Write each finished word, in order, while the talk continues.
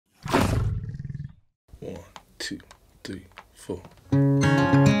2, 3, 4.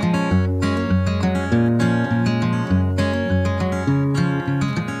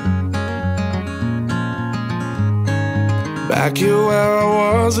 Back here where I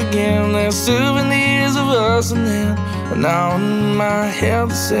was again, there's souvenirs of us and then. But now in my head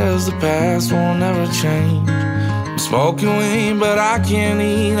that says the past won't never change. I'm smoking weed but I can't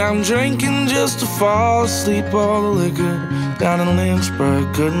eat, I'm drinking just to fall asleep. All the liquor down in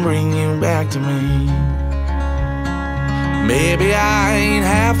Lynchburg couldn't bring you back to me. Maybe I ain't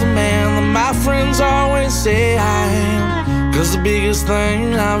half the man that my friends always say I am, 'cause the biggest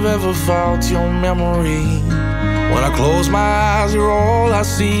thing I've ever fault's your memory. When I close my eyes, you're all I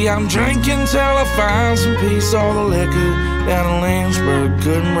see. I'm drinking till I find some peace. All the liquor down in Lynchburg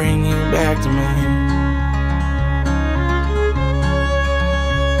couldn't bring you back to me.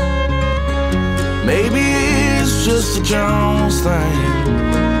 Maybe it's just a Jones thing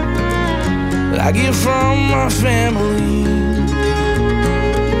that I get from my family,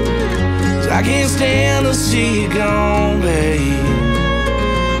 'cause I can't stand to see you gone, babe.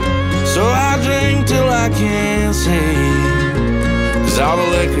 So I drink till I can't see, 'cause all the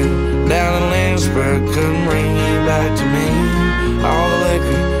liquor down in Lynchburg couldn't bring you back to me. All the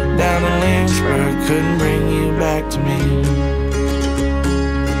liquor down in Lynchburg couldn't bring you back to me.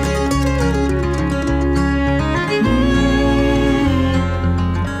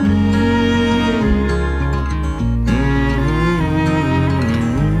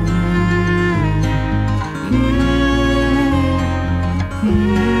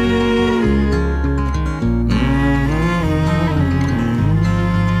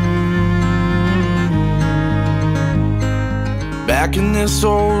 Back in this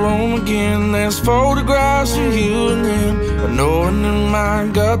old room again, there's photographs of you and them, but knowing in my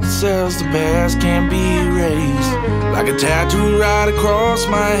gut that says the past can't be erased. Like a tattoo right across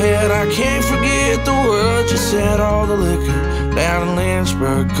my head, I can't forget the words you said. All the liquor down in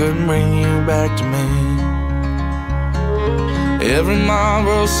Lynchburg couldn't bring you back to me. Every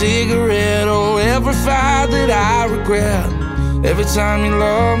Marlboro cigarette, oh, every fight that I regret, every time you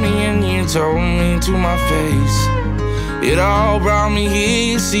loved me and you told me to my face, it all brought me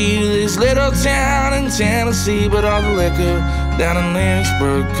here, you see, to this little town in Tennessee. But all the liquor down in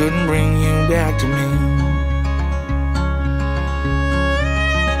Lynchburg couldn't bring you back to me.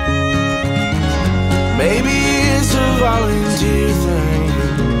 Maybe it's a volunteer thing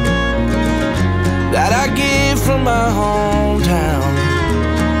that I get from my hometown.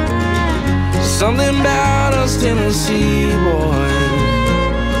 Something about us Tennessee boys,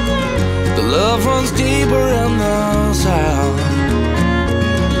 the love runs deeper in the South.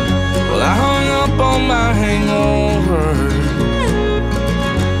 Well, I hung up on my hangover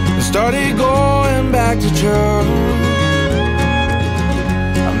and started going back to church.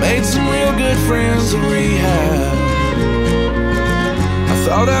 I made some real good friends at rehab. I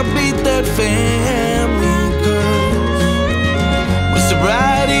thought I beat that family curse with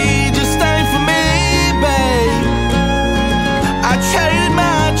sobriety.